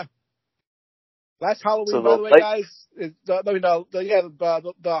 Yeah. Last Halloween, by the way, guys, the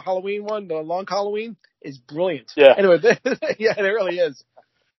Halloween one, the Long Halloween, is brilliant. Yeah. Anyway, yeah, it really is.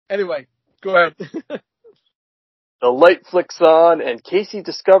 Anyway, go ahead. The light flicks on, and Casey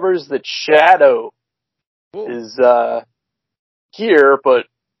discovers that Shadow is here, but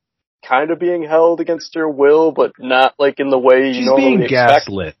kind of being held against her will, but not like in the way you normally expect. She's being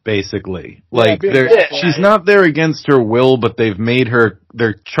gaslit, basically. Like, she's not there against her will, but they're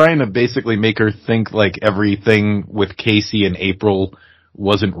trying to basically make her think like everything with Casey and April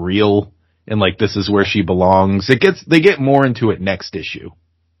wasn't real, and like this is where she belongs. They get more into it next issue.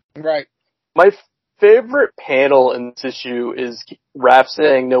 Right. My favorite panel in this issue is Raph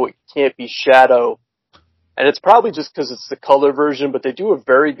saying, no, it can't be Shadow. And it's probably just because it's the color version, but they do a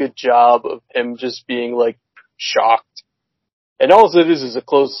very good job of him just being, like, shocked. And all it is a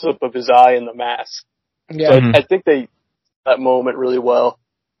close-up of his eye and the mask. Yeah. So I think they that moment really well.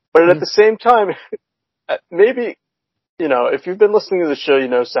 But at the same time, maybe, if you've been listening to the show,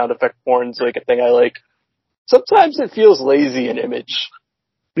 sound effect porn's like a thing I like. Sometimes it feels lazy in Image.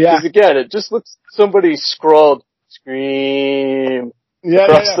 Yeah. Because again, it just looks somebody scrawled, scream,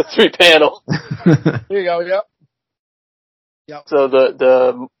 across the 3 panels. There you go, yep. So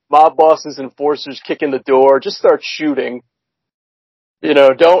the mob bosses and enforcers kick in the door, just start shooting.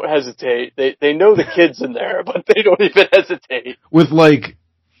 Don't hesitate. They know the kid's in there, but they don't even hesitate. With like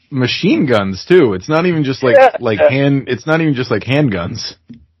machine guns too. It's not even just it's not even just like handguns.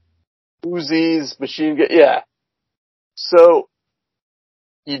 Uzis, machine gun, yeah. So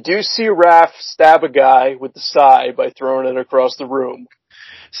you do see Raph stab a guy with the sai by throwing it across the room.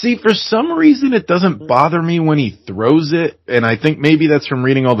 See, for some reason, it doesn't bother me when he throws it, and I think maybe that's from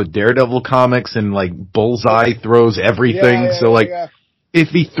reading all the Daredevil comics and, like, Bullseye throws everything, if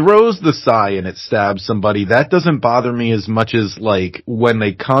he throws the sai and it stabs somebody, that doesn't bother me as much as, like, when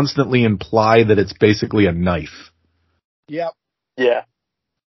they constantly imply that it's basically a knife. Yep. Yeah.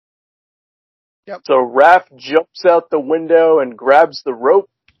 Yep. So Raph jumps out the window and grabs the rope,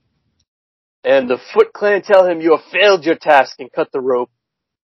 and the Foot Clan tell him, "You have failed your task," and cut the rope.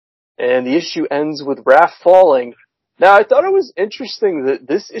 And the issue ends with Raph falling. Now, I thought it was interesting that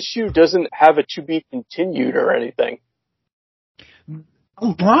this issue doesn't have a to be continued or anything.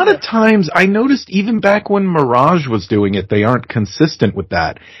 A lot of times, I noticed even back when Mirage was doing it, they aren't consistent with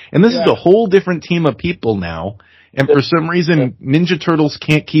that. And this is a whole different team of people now, and for some reason, Ninja Turtles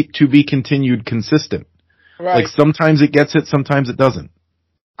can't keep to be continued consistent. Right. Like, sometimes it gets it, sometimes it doesn't.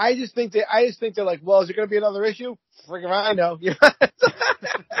 I just think they're like, well, is there going to be another issue? Freaking I know.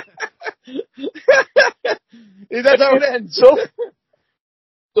 That's how it ends.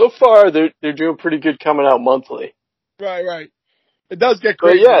 So far, they're doing pretty good coming out monthly. Right. It does get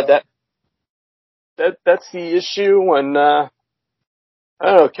crazy. But yeah, that's the issue. And I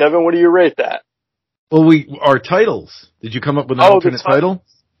don't know, Kevin, what do you rate that? Well, our titles. Did you come up with an alternate title?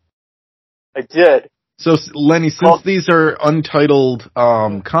 I did. So, Lenny, since these are untitled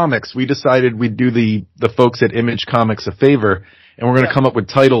comics, we decided we'd do the folks at Image Comics a favor, and we're going to come up with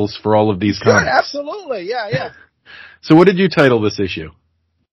titles for all of these comics. Absolutely, yeah. So what did you title this issue?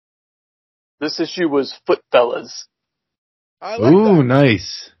 This issue was Footfellas. I like that.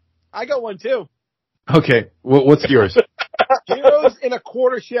 Nice. I got one, too. Okay, what's yours? Heroes in a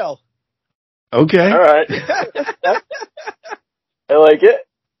quarter shell. Okay. All right. I like it.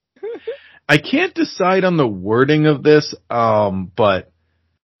 I can't decide on the wording of this, but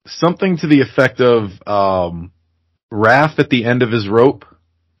something to the effect of Raph at the end of his rope,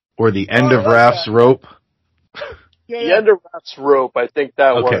 or the end of Raph's rope. The end of Raph's rope, I think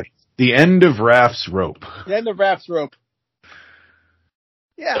that works. The end of Raph's rope. The end of Raph's rope.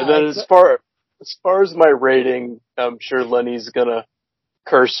 Yeah. And then as far as my rating, I'm sure Lenny's gonna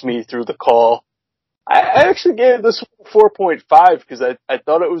curse me through the call. I actually gave this one 4.5 because I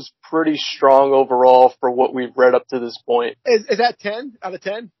thought it was pretty strong overall for what we've read up to this point. Is that 10 out of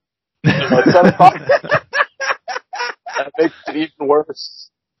 10? It's out of 5. That makes it even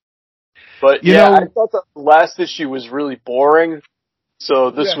worse. But I thought the last issue was really boring, so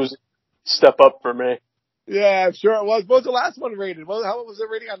this was a step up for me. Yeah, I'm sure it was. What was the last one rated? How was the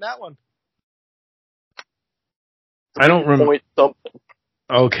rating on that one? I don't remember. Something.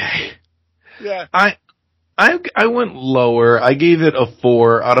 Okay. Yeah. I went lower. I gave it a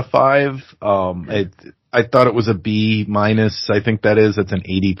 4 out of 5. I thought it was a B minus. I think that's an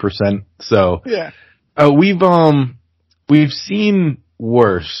 80%. So yeah. We've seen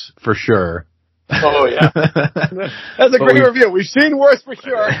worse for sure. Oh yeah. That's a great review. We've seen worse for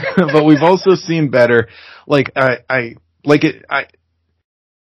sure. But we've also seen better.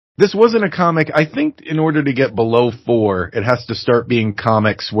 This wasn't a comic. I think in order to get below 4, it has to start being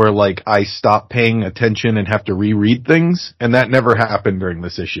comics where, like, I stop paying attention and have to reread things, and that never happened during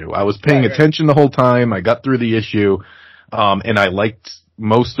this issue. I was paying attention the whole time. I got through the issue, and I liked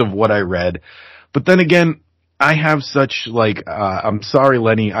most of what I read. But then again, I have such, I'm sorry,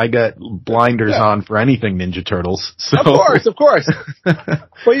 Lenny, I got blinders on for anything Ninja Turtles. So. Of course.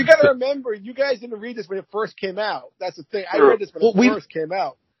 But you gotta remember, you guys didn't read this when it first came out. That's the thing. I read this when it first came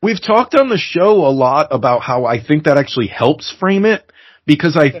out. We've talked on the show a lot about how I think that actually helps frame it,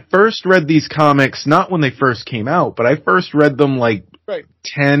 because I first read these comics, not when they first came out, but I first read them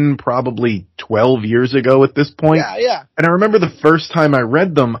 10, probably 12 years ago at this point. Yeah. And I remember the first time I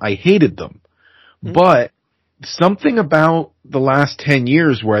read them, I hated them. Mm-hmm. But something about the last 10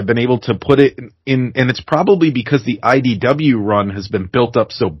 years where I've been able to put it in, and it's probably because the IDW run has been built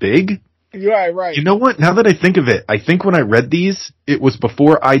up so big. Yeah, right. You know what? Now that I think of it, I think when I read these, it was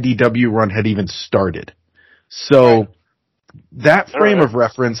before IDW run had even started. So that frame of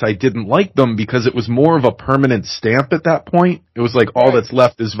reference, I didn't like them because it was more of a permanent stamp at that point. It was like all that's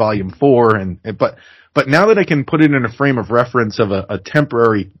left is volume 4, but now that I can put it in a frame of reference of a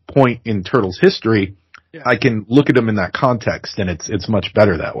temporary point in Turtles history, I can look at them in that context, and it's much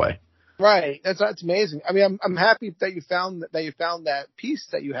better that way. Right. That's amazing. I mean, I'm happy that you found that piece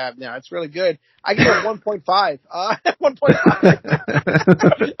that you have now. It's really good. I give it 1.5.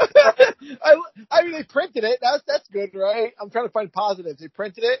 1.5. I mean, they printed it. That's good, right? I'm trying to find positives. They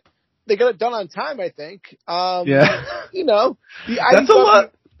printed it. They got it done on time, I think. You know, that's a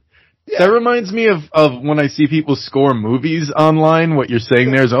lot. Yeah. That reminds me of when I see people score movies online. What you're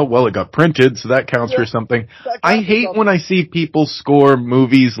saying there is, oh, well, it got printed, so that counts for something. I hate when I see people score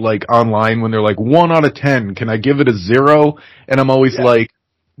movies like online when they're like 1 out of 10. Can I give it a 0? And I'm always like,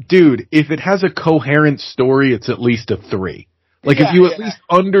 dude, if it has a coherent story, it's at least a 3. Like if you at least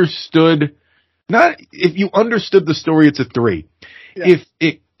understood, if you understood the story, it's a 3. Yeah.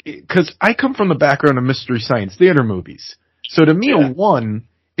 Because I come from the background of Mystery Science Theater movies. So to me, a 1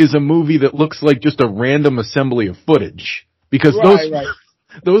 is a movie that looks like just a random assembly of footage. Because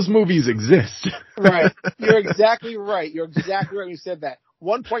those movies exist. Right. You're exactly right. You're exactly right when you said that.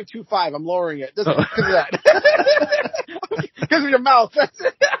 1.25, I'm lowering it. Just because of that. Because of your mouth.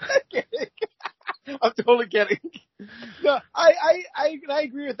 I'm totally kidding. No, I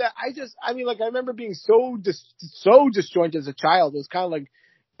agree with that. I remember being so disjointed as a child. It was kind of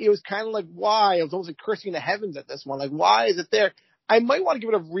like, why? I was almost like cursing the heavens at this one. Like, why is it there? I might want to give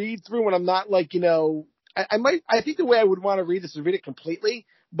it a read through when I'm not I think the way I would want to read this is read it completely,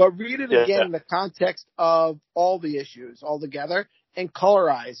 but read it again in the context of all the issues all together and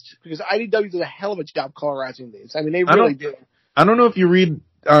colorized, because IDW does a hell of a job colorizing these. I mean, they really do. I don't know if you read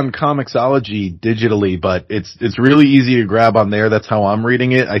on Comixology digitally, but it's really easy to grab on there. That's how I'm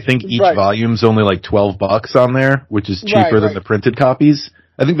reading it. I think each volume's only like $12 on there, which is cheaper than the printed copies.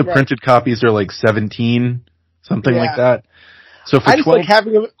 I think the printed copies are like 17, something like that. So for I just like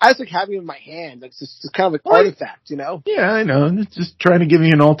having them in my hand. It's just kind of like artifact, you know? Yeah, I know. It's just trying to give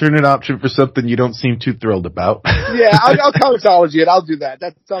you an alternate option for something you don't seem too thrilled about. Yeah, I'll Comixology it. I'll do that.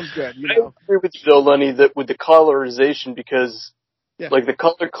 That sounds good. You know? I agree with you, though, Lenny, that with the colorization, because like the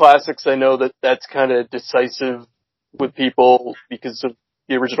color classics, I know that's kind of decisive with people because of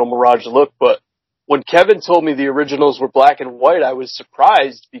the original Mirage look. But when Kevin told me the originals were black and white, I was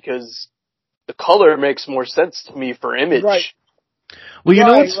surprised because the color makes more sense to me for Image. Right. Well, you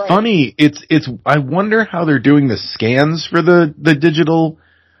know what's funny? I wonder how they're doing the scans for the digital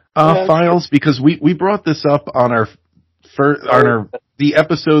files, because we brought this up on the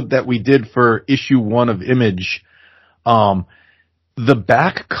episode that we did for issue 1 of Image. The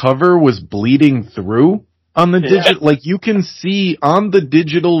back cover was bleeding through on the digital. Like you can see on the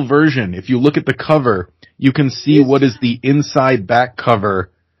digital version, if you look at the cover, you can see what is the inside back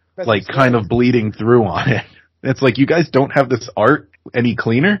cover, kind of bleeding through on it. It's like, you guys don't have this art any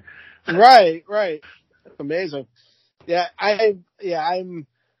cleaner? Right. That's amazing. Yeah, I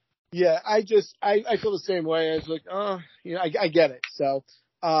feel the same way. I was like, I get it. So,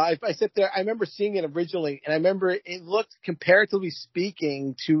 I sit there, I remember seeing it originally, and I remember it looked, comparatively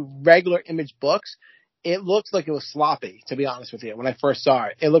speaking to regular Image books, it looked like it was sloppy, to be honest with you. When I first saw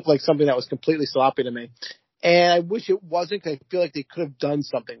it, it looked like something that was completely sloppy to me. And I wish it wasn't, because I feel like they could have done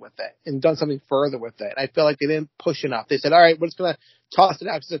something with it and done something further with it. I feel like they didn't push enough. They said, all right, we're just going to toss it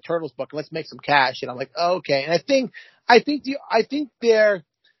out as a Turtles book and let's make some cash. And I'm like, oh, okay. And I think they're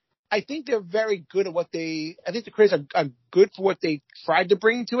very good at I think the creators are good for what they tried to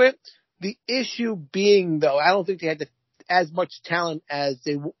bring to it. The issue being, though, I don't think they had as much talent as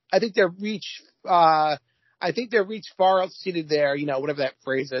I think their reach far exceeded their, whatever that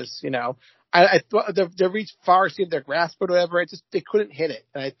phrase is, I thought their reach far exceeded their grasp or whatever. They couldn't hit it.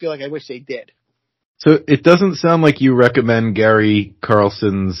 And I feel like I wish they did. So it doesn't sound like you recommend Gary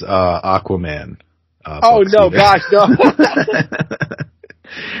Carlson's Aquaman. Oh, no, gosh, no.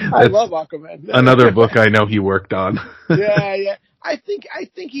 I love Aquaman. Another book I know he worked on. Yeah. I think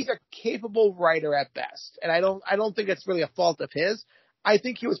he's a capable writer at best, and I don't think it's really a fault of his. I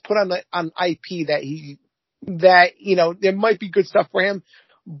think he was put on IP that there might be good stuff for him,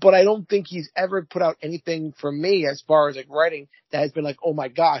 but I don't think he's ever put out anything for me as far as like writing that has been like, oh my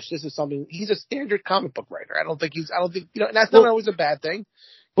gosh, this is something. He's a standard comic book writer. I don't think and that's not always a bad thing.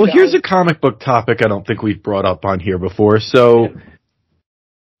 Well, here's a comic book topic I don't think we've brought up on here before. So,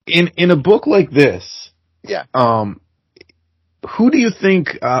 in a book like this, who do you think,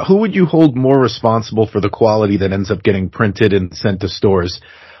 who would you hold more responsible for the quality that ends up getting printed and sent to stores?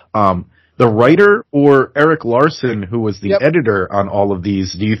 The writer or Eric Larson, who was the editor on all of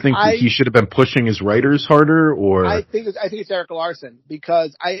these? Do you think that he should have been pushing his writers harder, or? I think it's Eric Larson,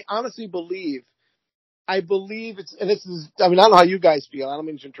 because I honestly believe it's, and this is, I mean, I don't know how you guys feel. I don't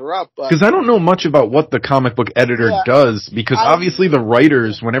mean to interrupt, but. Because I don't know much about what the comic book editor does, because obviously the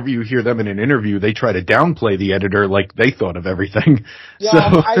writers, whenever you hear them in an interview, they try to downplay the editor like they thought of everything. Yeah,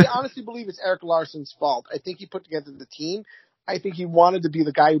 I honestly believe it's Eric Larson's fault. I think he put together the team. I think he wanted to be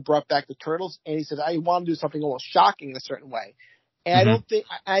the guy who brought back the Turtles, and he said, I want to do something almost shocking in a certain way. And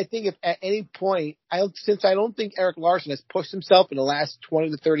I think if at any point, since I don't think Eric Larson has pushed himself in the last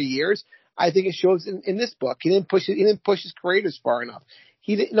 20 to 30 years, I think it shows in this book. He didn't push his creators far enough.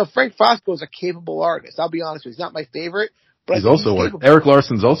 Frank Fosco is a capable artist. I'll be honest with you. He's not my favorite, but Eric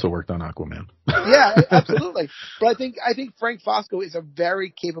Larson's also worked on Aquaman. Yeah, absolutely. But I think Frank Fosco is a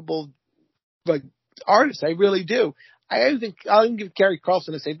very capable, artist. I really do. I'll even give Gary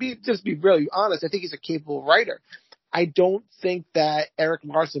Carlson the same. Just be really honest. I think he's a capable writer. I don't think that Eric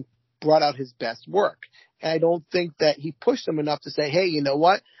Larson brought out his best work. And I don't think that he pushed him enough to say, hey, you know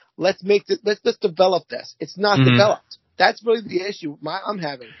what? Let's develop this. It's not developed. That's really the issue I'm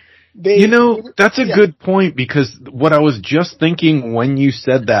having. That's a good point, because what I was just thinking when you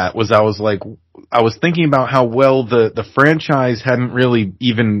said that was I was thinking about how well the franchise hadn't really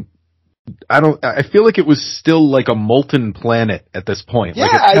even, I feel like it was still like a molten planet at this point. Yeah,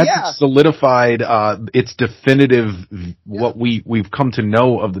 like it hadn't solidified, its definitive, what we've come to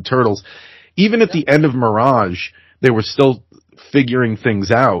know of the Turtles. Even at the end of Mirage, they were still figuring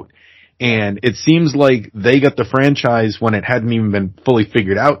things out. And it seems like they got the franchise when it hadn't even been fully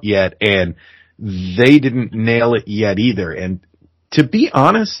figured out yet, and they didn't nail it yet either. And to be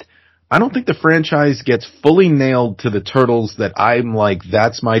honest, I don't think the franchise gets fully nailed to the Turtles that I'm like,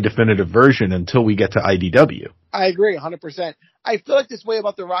 that's my definitive version until we get to IDW. I agree 100%. I feel like this way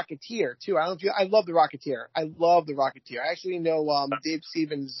about the Rocketeer too. I love the Rocketeer. I actually know, Dave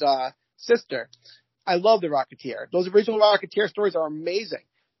Stevens' sister. I love the Rocketeer. Those original Rocketeer stories are amazing.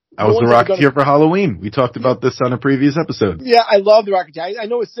 I was the Rocketeer for Halloween. We talked about this on a previous episode. Yeah, I love the Rocketeer. I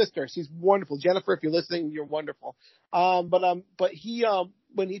know his sister. She's wonderful. Jennifer, if you're listening, you're wonderful. But he,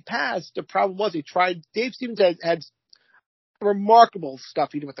 when he passed, the problem was Dave Stevens had remarkable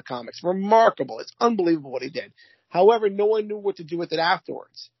stuff he did with the comics. Remarkable. It's unbelievable what he did. However, no one knew what to do with it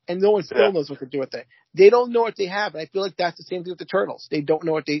afterwards. And no one still knows what to do with it. They don't know what they have. And I feel like that's the same thing with the Turtles. They don't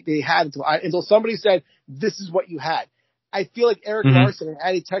know what they had until somebody said, this is what you had. I feel like Eric Larson,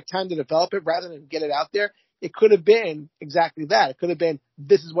 had he took time to develop it rather than get it out there, it could have been exactly that. It could have been,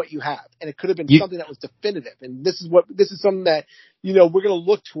 this is what you have. And it could have been something that was definitive. And this is something that, we're going to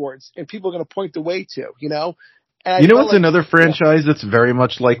look towards and people are going to point the way to, And what's another franchise that's very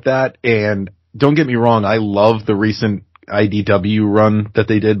much like that? And don't get me wrong, I love the recent IDW run that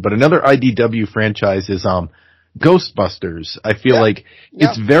they did, but another IDW franchise is, Ghostbusters. I feel like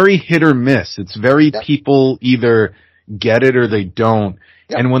it's very hit or miss. It's very people either get it or they don't.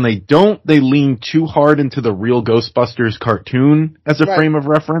 Yep. And when they don't, they lean too hard into the real Ghostbusters cartoon as a frame of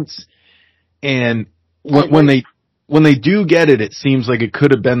reference. And when they do get it, it seems like it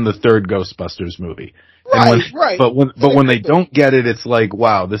could have been the third Ghostbusters movie. But when they don't get it, it's like,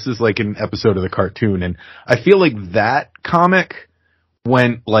 wow, this is like an episode of the cartoon. And I feel like that comic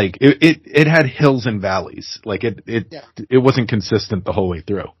went like it had hills and valleys. Like it wasn't consistent the whole way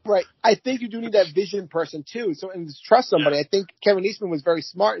through. Right. I think you do need that vision person too. So, and trust somebody. I think Kevin Eastman was very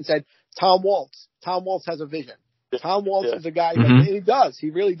smart and said, Tom Waltz. Tom Waltz has a vision. Tom Waltz is a guy, and he does. He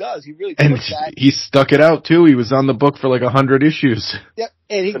really does. He really and that. He stuck it out too. He was on the book for like 100 issues. Yep.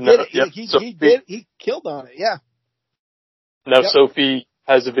 And he did it. He killed on it. Yeah. Now Sophie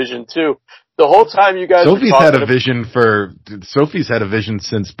has a vision too. The whole time you guys Sophie's had a vision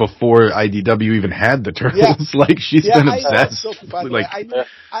since before IDW even had the Turtles. Yeah. Like she's been obsessed. Sophie, by the way.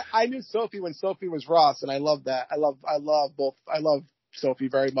 I knew Sophie when Sophie was Ross, and I love that. I love Sophie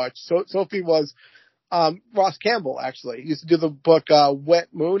very much. So Sophie was Ross Campbell, actually. He used to do the book Wet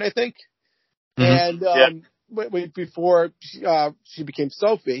Moon, I think. Mm-hmm. And before she became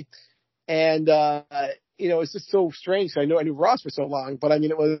Sophie. And it's just so strange. I knew Ross for so long, but I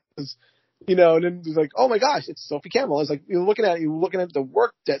mean, it was and then it was like, oh my gosh, it's Sophie Campbell. It's like, you're looking at the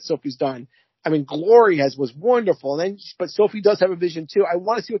work that Sophie's done. I mean, Glory was wonderful. And then, but Sophie does have a vision too. I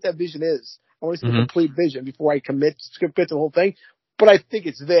want to see what that vision is. I want to see the complete vision before I commit to the whole thing. But I think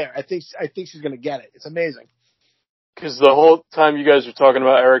it's there. I think she's going to get it. It's amazing. Because the whole time you guys were talking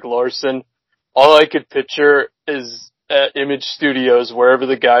about Eric Larson, all I could picture is at Image Studios, wherever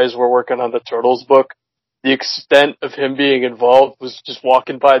the guys were working on the Turtles book, the extent of him being involved was just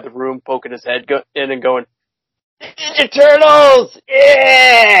walking by the room, poking his head in and going, Ninja Turtles!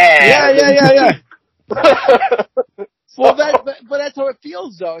 Yeah! Yeah. Well, but that's how it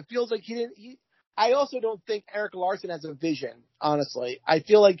feels, though. It feels like I also don't think Eric Larson has a vision, honestly. I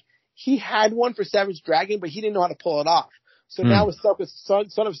feel like he had one for Savage Dragon, but he didn't know how to pull it off. So now it's stuck with Son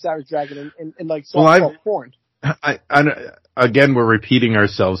of Savage Dragon and like Porn. Again, we're repeating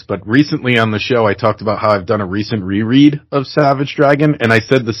ourselves, but recently on the show, I talked about how I've done a recent reread of Savage Dragon, and I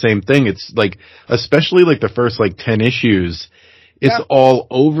said the same thing. It's like, especially like the first like 10 issues, it's all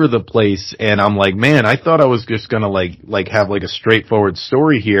over the place, and I'm like, man, I thought I was just gonna like have like a straightforward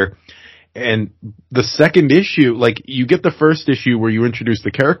story here. And the second issue, like you get the first issue where you introduce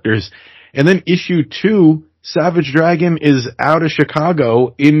the characters, and then issue 2 Savage Dragon is out of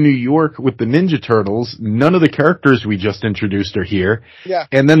Chicago in New York with the Ninja Turtles. None of the characters we just introduced are here. Yeah.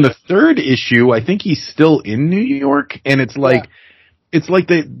 And then the third issue, I think he's still in New York, and it's like, this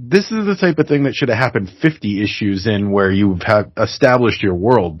is the type of thing that should have happened 50 issues in, where you have established your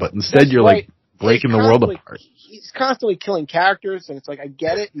world, but instead you're like breaking the world apart. He's constantly killing characters, and it's like, I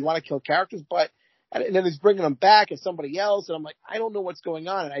get it, you want to kill characters, but and then he's bringing them back as somebody else, and I'm like, I don't know what's going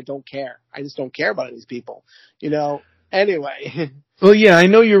on, and I don't care. I just don't care about these people, Anyway. Well, yeah, I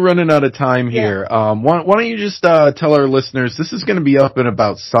know you're running out of time here. Why don't you just tell our listeners, this is going to be up in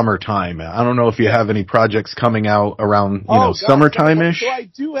about summertime. I don't know if you have any projects coming out around, summertime-ish. So I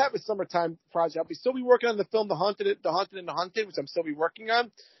do have a summertime project. I'll still be working on the film The Haunted and the Hunted, which I'm still be working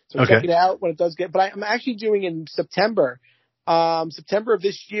on. So check it out when it does get. But I'm actually doing in September of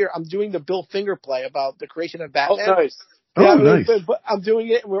this year, I'm doing the Bill Finger play about the creation of Batman. Oh, nice. Nice. But I'm doing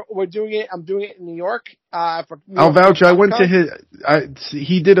it. We're doing it. I'm doing it in New York. I'll vouch. I went to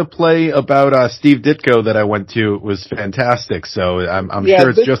he did a play about Steve Ditko that I went to. It was fantastic. So I'm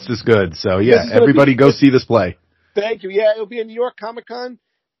sure it's just as good. So yeah, everybody go see this play. Thank you. Yeah, it'll be in New York Comic Con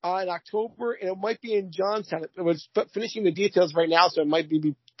in October, and it might be in Johnstown. It was finishing the details right now, so it might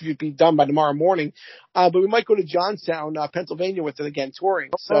be done by tomorrow morning. But we might go to Johnstown, Pennsylvania, with it again, touring.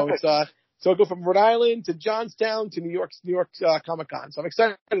 So it's So I'll go from Rhode Island to Johnstown to New York Comic Con. So I'm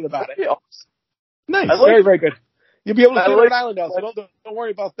excited about it. Nice. Very, very good. You'll be able to see Rhode Island now, so don't worry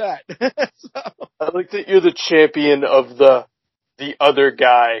about that. I like that you're the champion of the other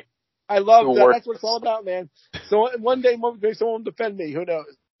guy. I love that. That's what it's all about, man. So one day maybe someone will defend me. Who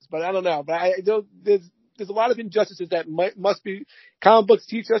knows? But I don't know. But there's a lot of injustices that must be. Comic books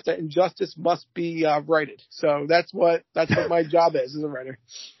teach us that injustice must be righted. So that's what my job is as a writer.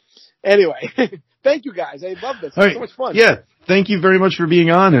 Anyway, thank you guys. I love this. It's so much fun. Yeah, thank you very much for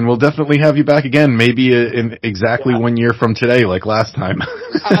being on, and we'll definitely have you back again, maybe in exactly 1 year from today, like last time.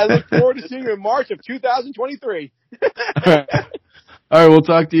 I look forward to seeing you in March of 2023. All right, we'll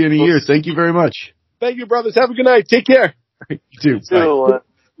talk to you in a year. Thank you very much. Thank you, brothers. Have a good night. Take care. You too. Bye.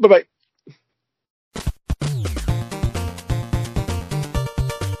 Bye-bye.